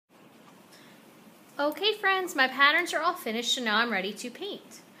Okay friends, my patterns are all finished, so now I'm ready to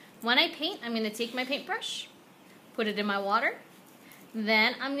paint. When I paint, I'm going to take my paintbrush, put it in my water,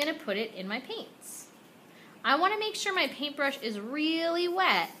 then I'm going to put it in my paints. I want to make sure my paintbrush is really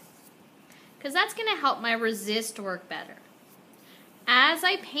wet because that's going to help my resist work better. As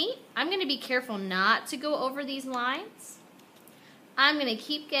I paint, I'm going to be careful not to go over these lines. I'm going to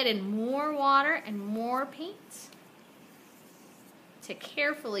keep getting more water and more paint to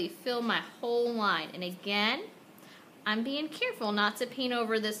carefully fill my whole line. And again, I'm being careful not to paint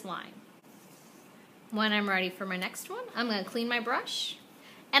over this line. When I'm ready for my next one, I'm going to clean my brush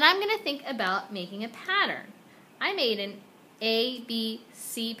and I'm going to think about making a pattern. I made an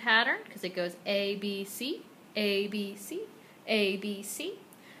ABC pattern because it goes ABC, ABC, ABC.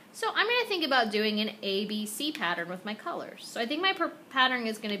 So I'm going to think about doing an ABC pattern with my colors. So I think my pattern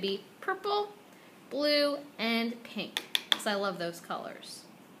is going to be purple, blue, and pink because I love those colors.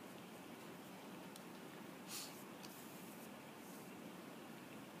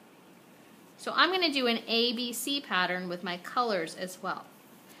 So I'm going to do an ABC pattern with my colors as well.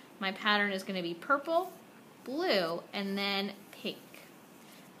 My pattern is going to be purple, blue, and then pink.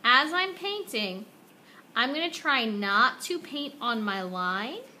 As I'm painting, I'm going to try not to paint on my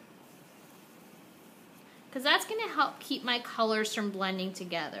line because that's going to help keep my colors from blending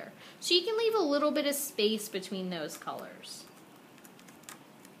together. So you can leave a little bit of space between those colors.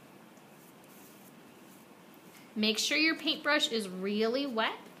 Make sure your paintbrush is really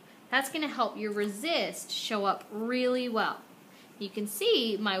wet. That's going to help your resist show up really well. You can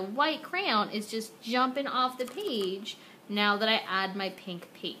see my white crayon is just jumping off the page now that I add my pink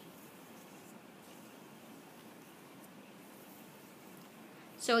paint.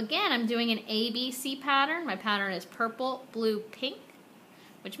 So again, I'm doing an ABC pattern. My pattern is purple, blue, pink,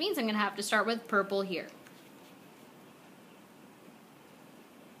 which means I'm going to have to start with purple here.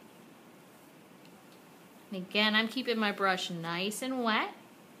 And again, I'm keeping my brush nice and wet.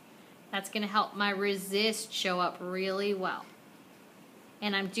 That's going to help my resist show up really well.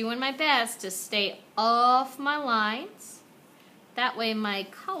 And I'm doing my best to stay off my lines. That way my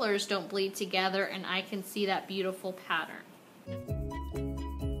colors don't bleed together and I can see that beautiful pattern.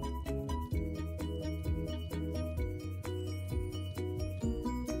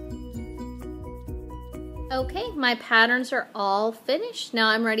 Okay, my patterns are all finished. Now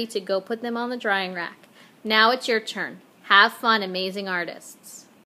I'm ready to go put them on the drying rack. Now it's your turn. Have fun, amazing artists.